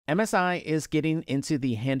MSI is getting into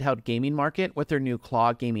the handheld gaming market with their new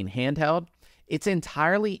Claw gaming handheld. It's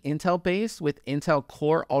entirely Intel-based with Intel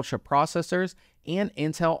Core Ultra processors and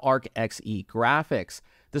Intel Arc Xe graphics.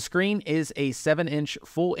 The screen is a 7-inch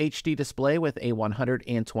Full HD display with a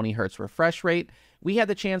 120Hz refresh rate. We had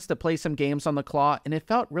the chance to play some games on the Claw, and it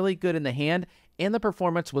felt really good in the hand, and the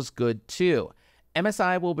performance was good too.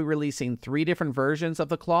 MSI will be releasing 3 different versions of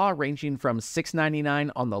the Claw, ranging from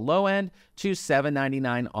 $699 on the low end to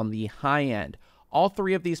 $799 on the high end. All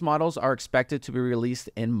 3 of these models are expected to be released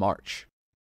in March.